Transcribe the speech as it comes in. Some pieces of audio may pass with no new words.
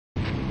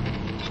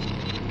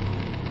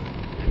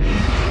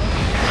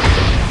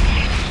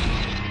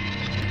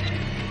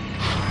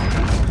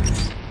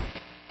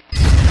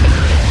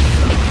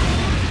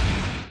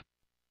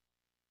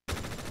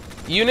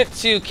Unit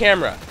 2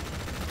 camera. Up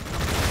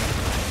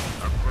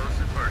close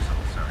and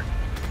personal, sir.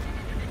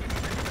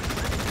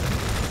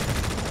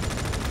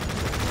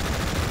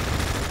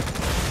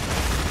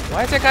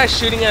 Why is that guy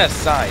shooting at a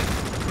sign?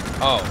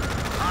 Oh.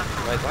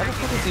 Like, why the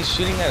fuck is he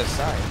shooting at a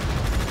sign?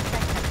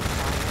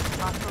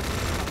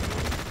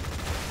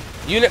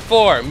 Unit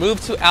 4,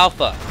 move to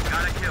Alpha.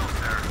 Got a kill,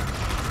 sir.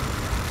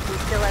 We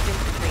still have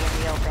infantry in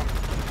the open.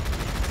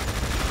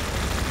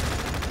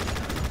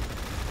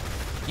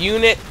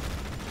 Unit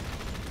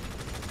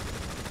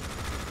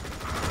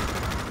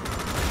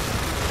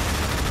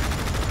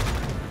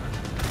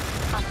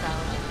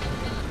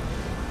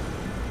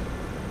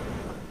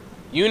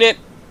Unit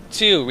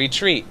 2,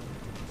 retreat.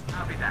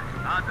 Copy that.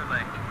 On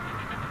delay.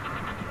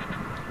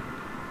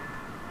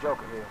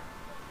 Joker here.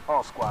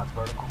 All squads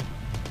vertical.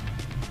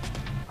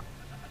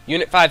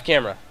 Unit 5,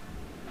 camera.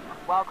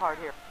 Wildcard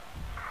here.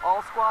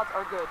 All squads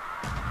are good.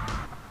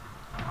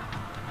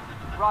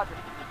 Roger.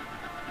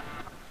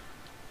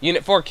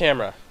 Unit 4,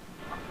 camera.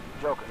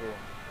 Joker here.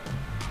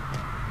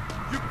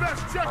 You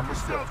best check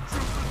yourself,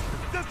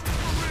 troopers. This is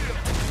for real.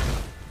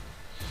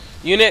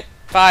 Unit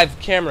 5,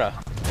 camera.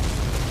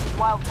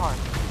 Wildcard.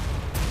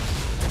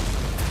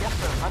 Yes,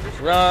 sir.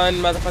 Understood. Run,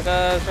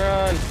 motherfuckers,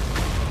 run.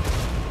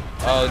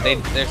 Oh,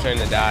 they're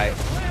starting to die.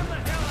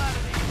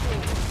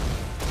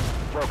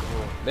 Joker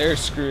here. They're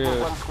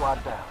screwed. One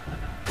squad down.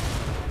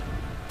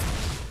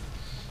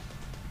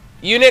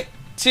 Unit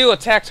 2,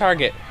 attack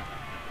target.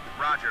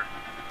 Roger.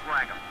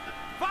 Flag him.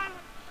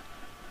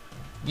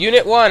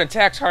 Unit 1,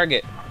 attack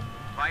target.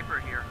 Viper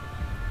here.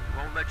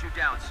 Won't let you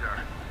down,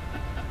 sir.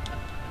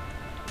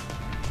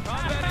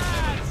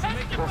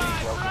 This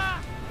is Joker.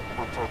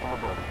 We're taking the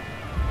building.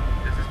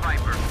 This is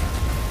Viper.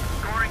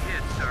 Scoring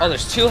hits, sir. Oh,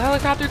 there's 2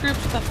 helicopter groups?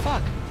 What the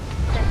fuck?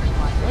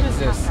 What is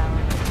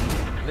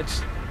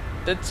this?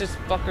 That's just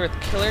fucker with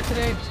killer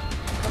today?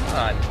 Come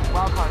on.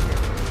 Wildcard here.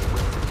 We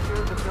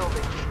secure the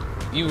building.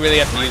 You really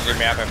have to use your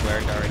map I've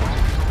learned already.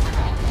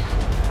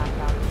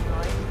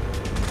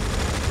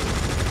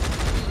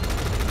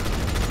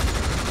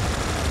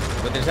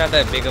 But there's not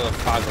that big of a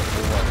fog of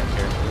war up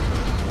here.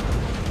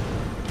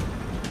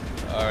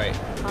 Alright.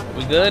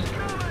 We good?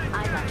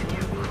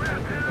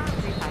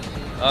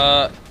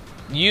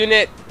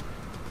 Unit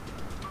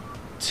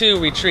 2,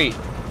 retreat.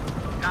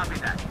 Copy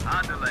that.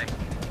 On delay.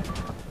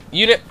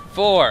 Unit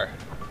 4,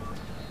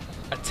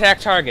 attack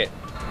target.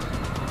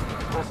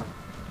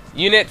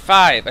 Unit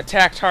 5,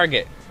 attack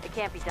target. It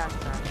can't be done,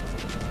 sir.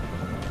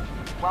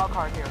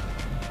 Wildcard here.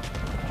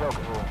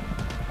 Joker here.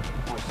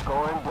 We're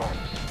scoring dead.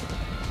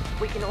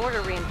 We can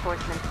order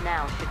reinforcements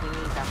now should we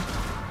need them.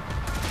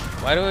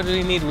 Why do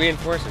we need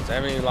reinforcements? I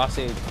haven't even lost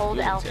any Hold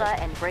units Alpha yet.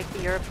 and break the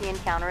European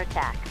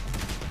counterattack.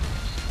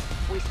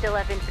 We still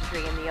have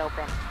infantry in the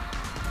open.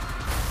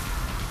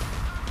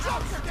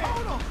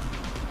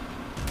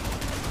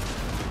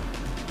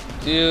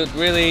 Dude,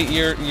 really?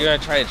 You're gonna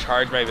try to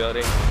charge my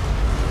building?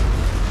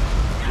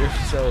 You're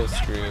so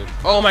screwed.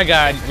 Oh my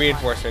god,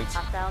 reinforcements.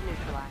 Hostile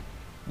neutralized.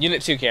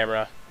 Unit 2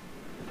 camera.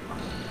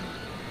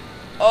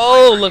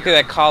 Oh, look at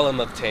that column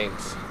of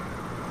tanks.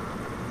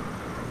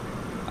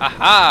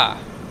 Aha!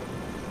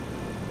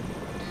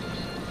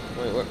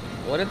 Wait,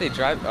 what did they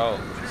drive? Oh,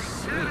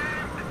 sweet.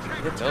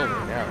 It's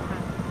over now.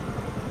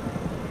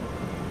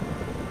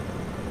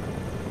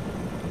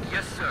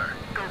 Yes, sir.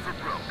 Go for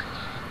broke.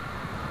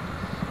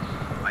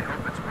 I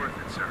hope it's worth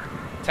it, sir.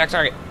 Attack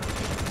target.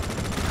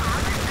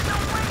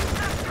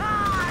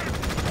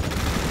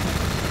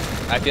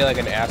 I feel like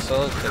an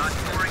asshole because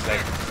it's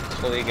like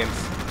totally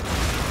against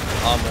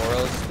all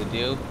morals to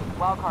do,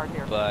 Wildcard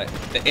here. but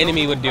the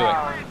enemy would do it.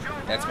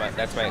 That's my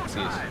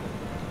excuse.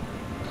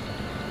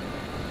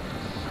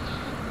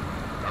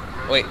 Up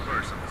close Wait. and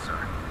personal,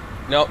 sir.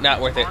 No, not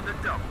worth it. On the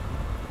double.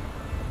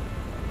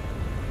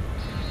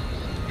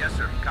 Yes,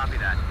 sir. Copy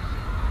that.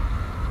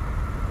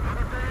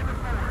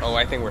 Oh,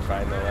 I think we're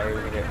fine though. Why do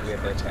we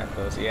have to attack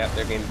those? Yeah,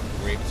 they're getting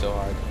raped so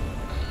hard.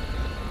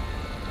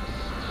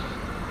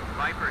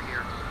 Viper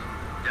here.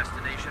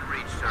 Destination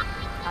reached, sir.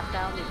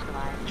 Hostile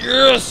neutralized.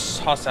 Yes!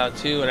 Hostile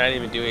 2, and I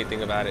didn't even do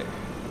anything about it.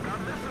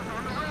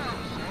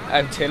 I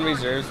have 10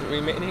 reserves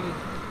remaining.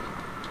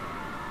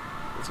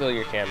 Let's go to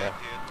your camera.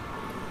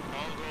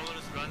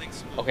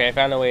 Okay, I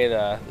found a way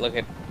to look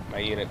at my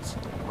units.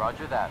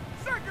 Roger that.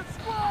 Second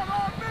squad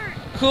on me.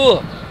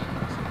 Cool!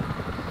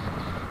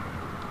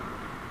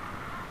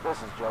 This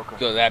is Joker.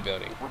 Go to that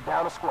building. We're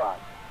down a squad.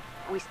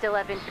 We still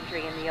have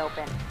infantry in the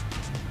open.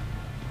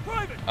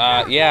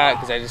 Private. Yeah,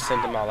 because I just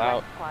sent them all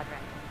out.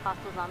 Quadrant.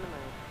 Hostiles on the move.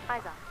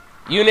 Eyes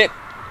on. Unit!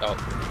 Oh,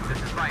 This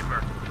is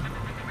Viper.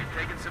 We've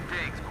taken some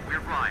digs, but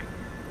we're flying.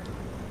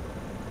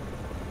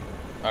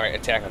 alright,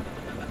 attack them.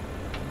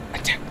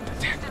 Attack.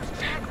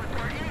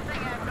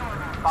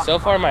 So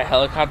far, my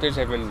helicopters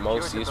have been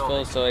most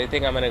useful, so I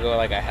think I'm gonna go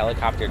like a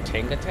helicopter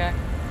tank attack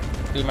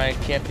through my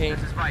campaign.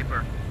 This is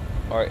Viper.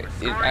 Or,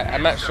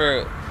 I'm not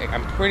sure, like,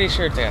 I'm pretty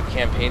sure it's like a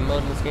campaign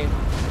mode in this game.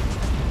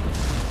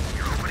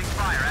 You're opening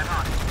fire at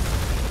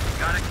hostile.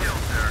 Got a kill,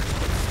 sir.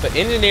 But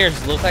engineers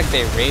look like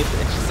they rape,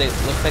 it's just,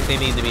 it looks like they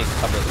need to be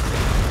covered.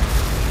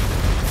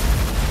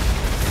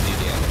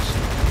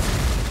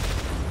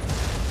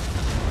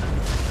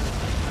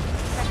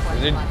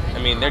 I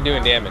mean, they're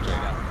doing damage right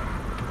now.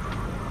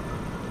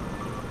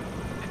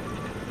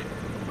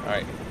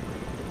 Alright.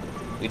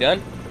 We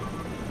done?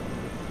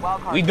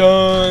 Wildcard We here.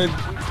 done! We've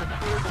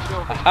secured the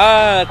building.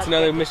 Haha, it's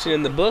another mission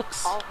in the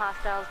books. All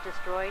hostiles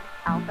destroyed.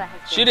 Alpha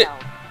has Shoot been it!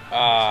 held.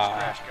 Ah,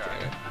 Crash guard.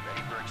 damn it.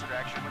 Ready for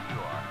extraction when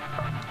you are.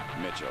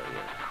 Mitchell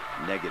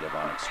here. Negative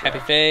on extract. Happy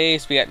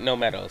face, we got no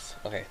medals.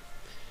 Okay.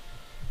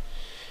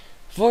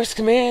 Voice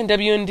command,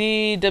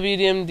 WND,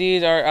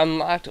 WDMDs are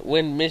unlocked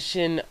when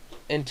mission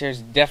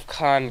enters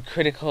DEFCON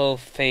critical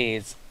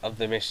phase of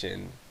the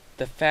mission.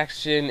 The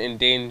faction in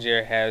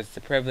danger has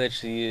the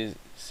privilege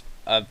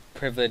of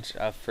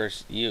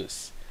first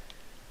use.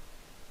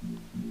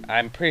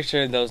 I'm pretty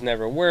sure those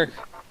never work,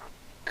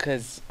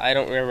 because I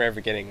don't remember ever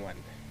getting one.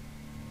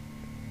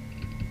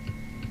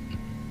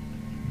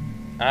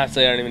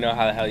 Honestly, I don't even know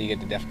how the hell you get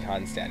the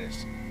DEFCON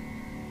status.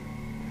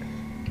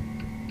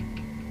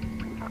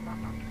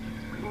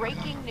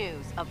 Breaking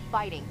news of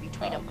fighting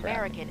between Oh, crap.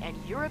 American and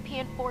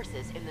European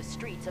forces in the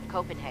streets of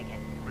Copenhagen.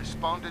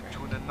 Responded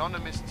to an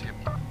anonymous tip.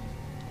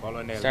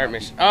 Start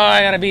mission. Oh,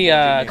 I gotta be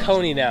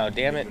Coney now,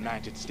 damn it.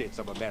 United States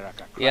of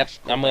America. Yep,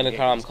 I'm gonna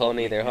call him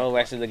Coney the whole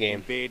rest of the game.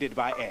 Invaded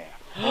by air.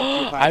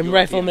 I'm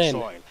Rifleman.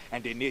 Soil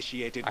and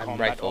initiated I'm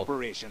combat Rifle.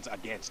 operations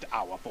against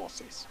our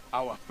forces.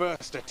 Our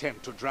first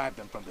attempt to drive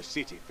them from the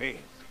city failed.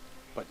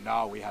 But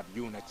now we have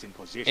units in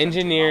position.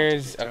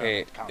 Engineers, to mount a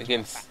okay, determined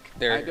against counterattack.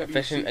 they're IWCB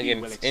efficient will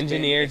against expend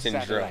engineers a and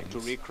satellite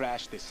drones. to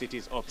recrash the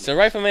city's uplink. So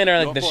Riflemen are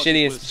like Your the forces will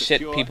shittiest shit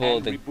secure people in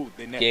and the reboot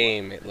the network.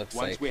 game, it looks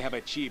Once like. we have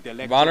achieved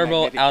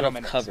Vulnerable electromagnetic out of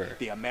dominance, cover.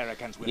 the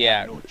Americans will Yeah,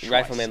 have no choice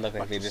Riflemen look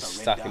like but they to just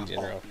suck in surrender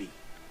general. or flee.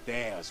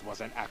 Theirs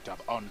was an act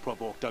of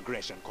unprovoked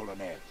aggression, Colonel.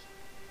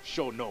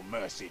 Show no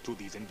mercy to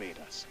these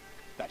invaders.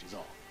 That is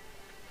all.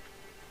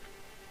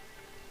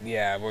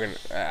 Yeah, we're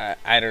gonna.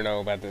 I don't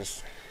know about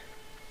this.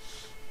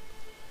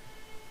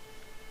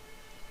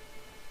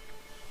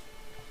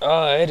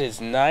 Oh, it is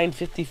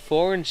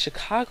 9:54 in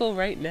Chicago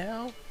right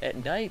now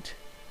at night.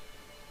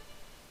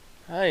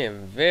 I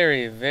am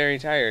very, very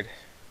tired.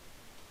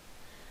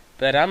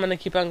 But I'm gonna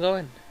keep on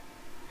going.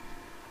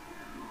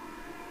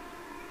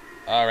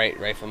 Alright,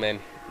 Rifleman.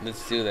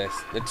 Let's do this.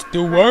 Let's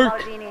do work!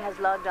 Maldini has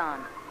logged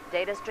on.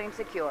 Data stream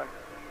secure.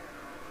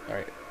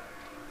 Alright.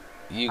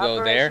 You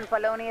go there. Operation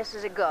Polonius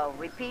is a go.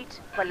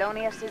 Repeat,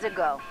 Polonius is a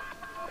go.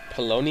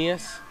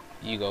 Polonius.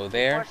 You go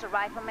there. Force a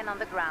rifleman on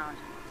the ground.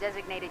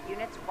 Designated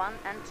units 1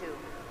 and 2.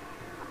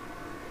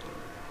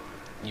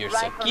 You're so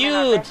Riflemen are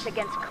cute! best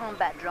against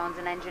combat drones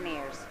and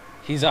engineers.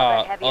 He's Other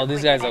all. heavy Oh,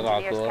 these guys look equipment all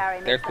engineers cool. carry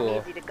They're makes them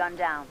cool. easy to gun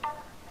down.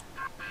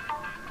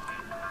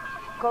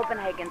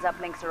 Copenhagen's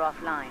uplinks are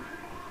offline.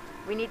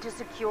 We need to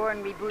secure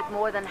and reboot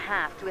more than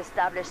half to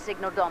establish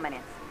signal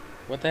dominance.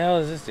 What the hell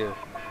does this do?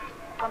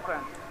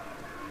 Confirmed.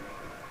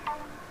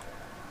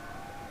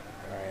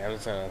 Alright, I'm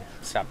just gonna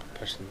stop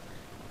pushing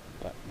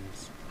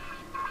buttons.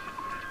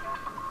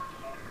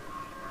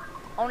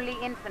 Only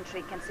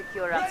infantry can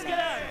secure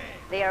uplinks.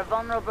 They are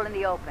vulnerable in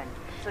the open,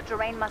 so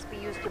terrain must be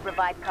used to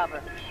provide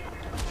cover.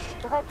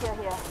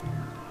 Here.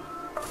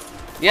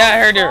 Yeah, I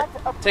heard her.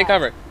 Take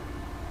cover.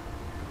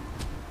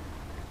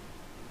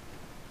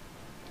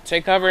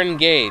 Take cover and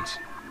engage.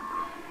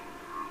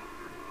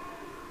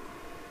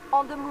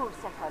 On the move,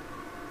 Central.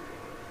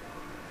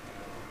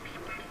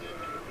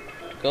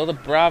 Go to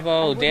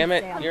Bravo, damn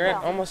it. You're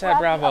almost at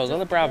Bravo. Go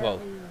to Bravo.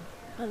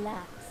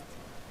 Relaxed.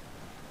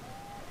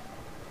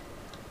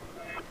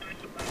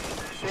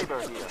 Saber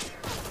here.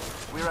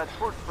 We're at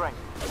full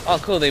strength. Oh,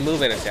 cool. They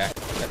move and attack.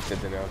 That's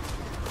good to know.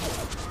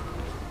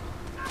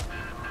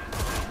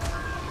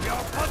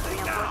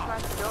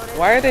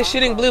 Why are they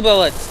shooting blue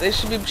bullets? They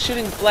should be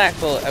shooting black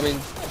bullets. I mean,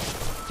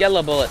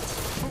 yellow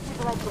bullets.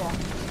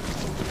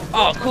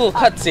 Oh, cool.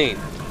 Cutscene.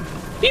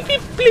 Beep,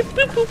 beep, beep,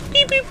 beep, boop,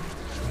 beep, beep.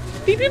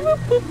 Beep, beep, boop,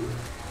 boop.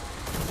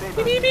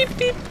 Beep, beep, beep,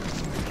 beep.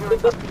 Boop,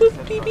 boop,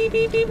 boop, beep, beep,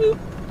 beep, beep, boop.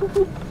 Boop,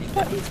 boop.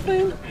 Buttons,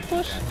 blue,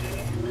 push.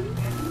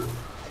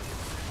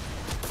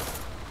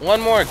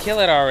 One more. Kill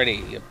it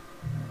already. Yep.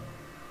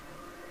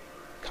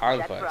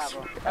 Conquest.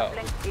 Bravo. Oh.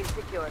 Uplink is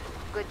secured.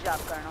 Good job,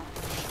 Colonel.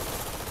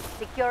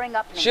 Securing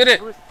uplinks Shoot it.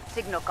 boosts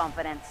signal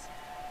confidence.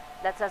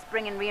 Lets us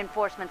bring in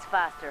reinforcements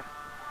faster.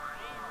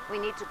 We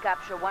need to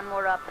capture one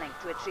more uplink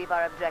to achieve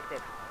our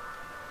objective.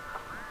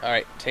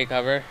 Alright, take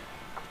cover.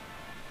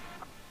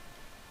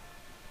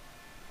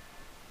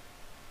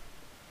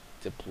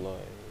 Deploy.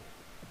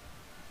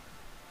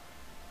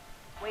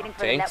 Waiting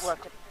for Tanks? the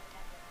network to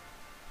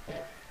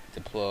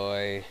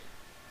Deploy.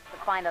 the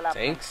final uplink.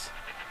 Tanks.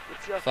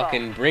 It's your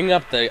Fucking bring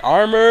up the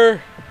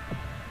armor.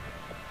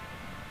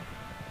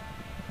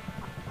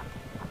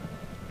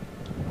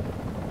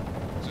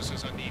 This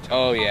is Anita.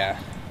 Oh yeah.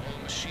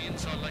 All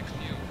machines are like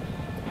new.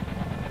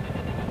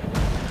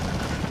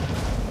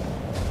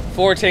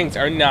 4 tanks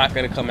are not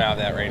gonna come out of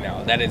that right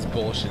now. That is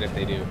bullshit if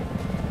they do.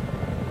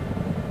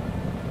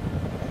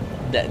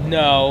 That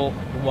no.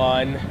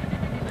 1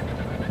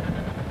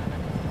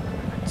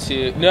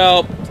 2.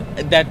 No,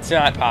 that's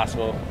not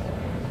possible.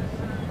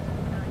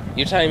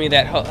 You're telling me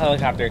that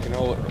helicopter can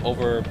hold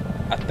over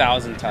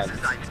 1,000 tons?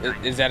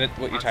 Is that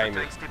what you're telling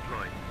me? Tanks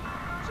deployed.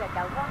 check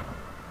Alpha.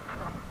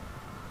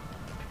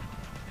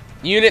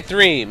 Unit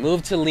 3,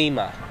 move to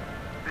Lima.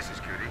 This is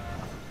Cutie.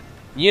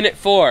 Unit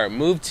 4,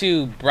 move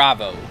to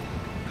Bravo.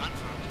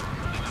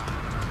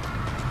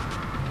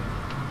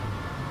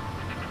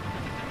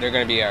 They're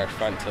going to be our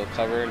frontal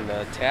cover in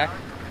the attack.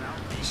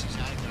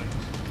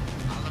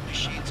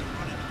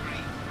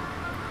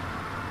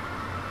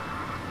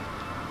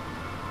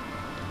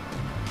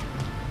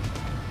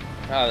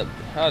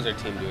 How's our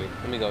team doing?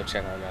 Let me go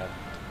check on that.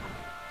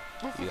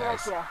 You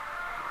guys.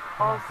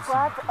 All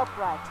squads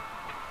upright.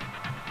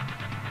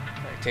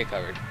 Alright, take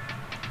cover.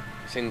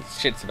 Saying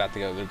shit's about to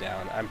go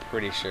down, I'm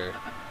pretty sure.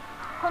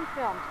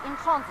 Confirmed. In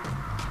transit.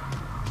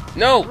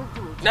 No!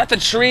 Not the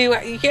tree!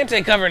 You can't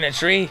take cover in a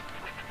tree!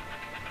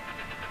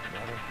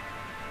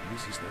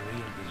 This is the real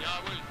deal.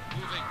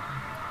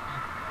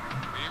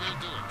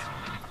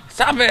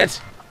 Stop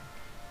it!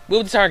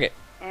 Move the target.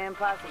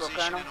 Impossible,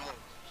 Colonel.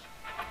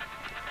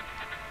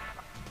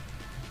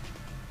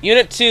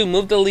 Unit 2,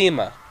 move to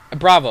Lima.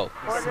 Bravo.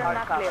 Order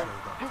not clear.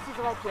 This is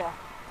right here.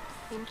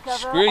 In cover.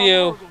 Screw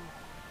you.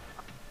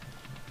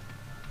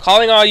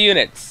 Calling all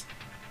units.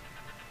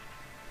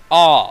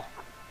 All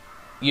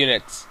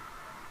units.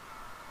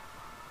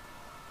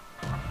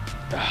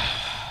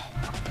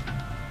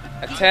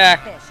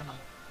 Attack.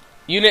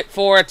 Unit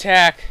 4,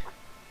 attack.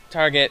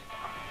 Target.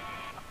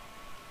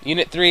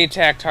 Unit 3,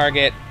 attack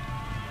target.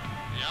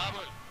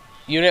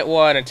 Unit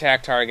 1,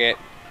 attack target.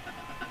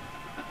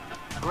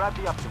 Grab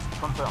the options.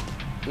 Confirmed.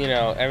 You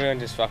know, everyone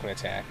just fucking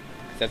attack.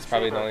 That's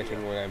probably the only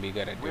thing we're gonna be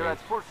good at We're doing. at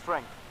full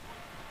strength.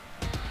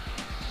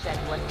 Check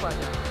what's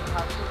further.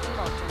 Hostiles in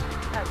motion.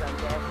 As our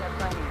gas are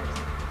pioneers.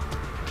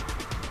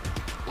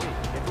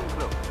 Getting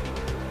close.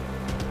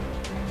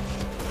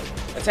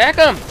 Attack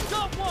him!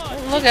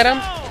 Look at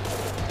him!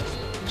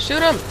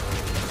 Shoot him!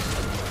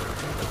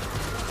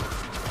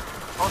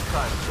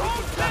 Hostile.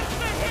 Taking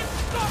damage.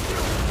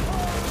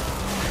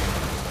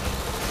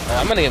 Oh,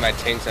 I'm gonna get my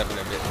tanks up in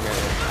a minute.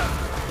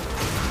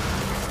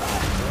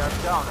 They are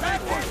down.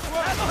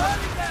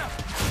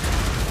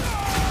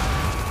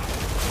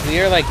 We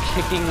are like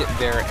kicking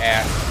their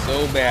ass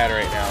so bad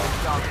right now.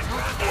 Down 2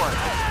 squads.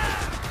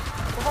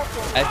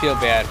 I feel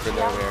bad for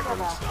the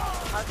Americans.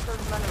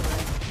 Hostiles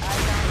maneuvering.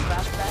 Icon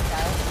dropped back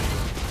out.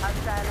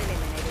 Hostile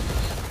eliminated.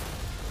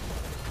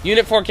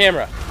 Unit 4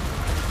 camera.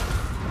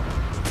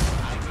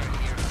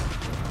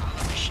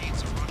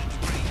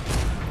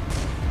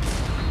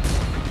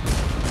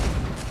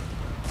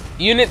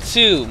 Unit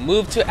 2,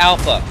 move to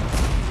Alpha.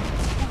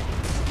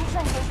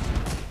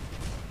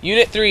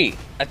 Unit 3,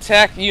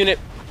 attack Unit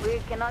We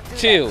cannot do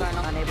 2. that,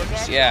 Colonel. Unable to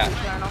execute, Yeah.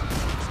 Colonel.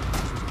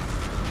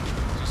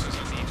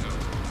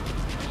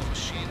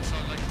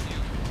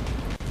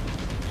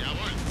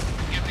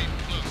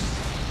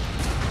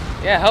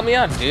 Yeah, help me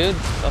out, dude.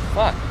 The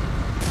fuck?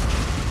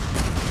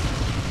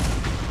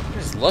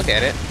 Just look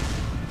at it.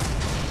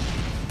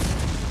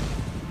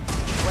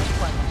 West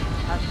quadrant.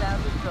 Hostile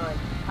destroyed.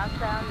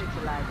 Hostile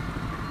neutralized.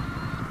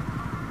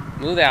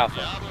 Move to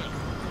Alpha.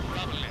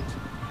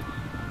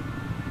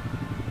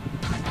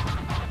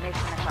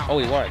 Mission accomplished. Oh,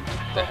 we won.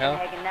 The hell?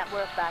 Copenhagen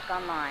network back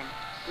online.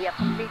 We have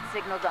complete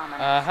signal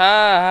dominance.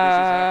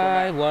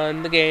 Aha! I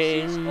won the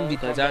game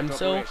because I'm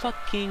so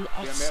fucking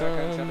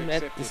awesome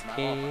at this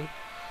game.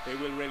 They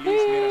will release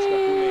Minister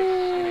Goulet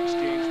in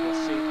exchange for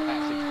safe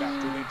passage back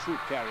to the troop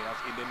carriers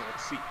in the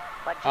North Sea.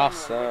 But General,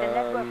 with the Awesome.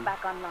 network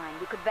back online,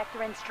 we could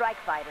vector in strike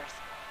fighters.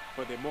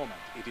 For the moment,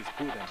 it is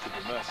prudent to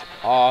be merciful.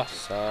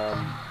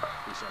 Awesome.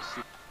 We shall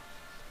see.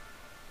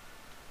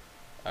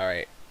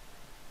 Alright.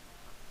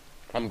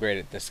 I'm great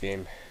at this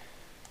game.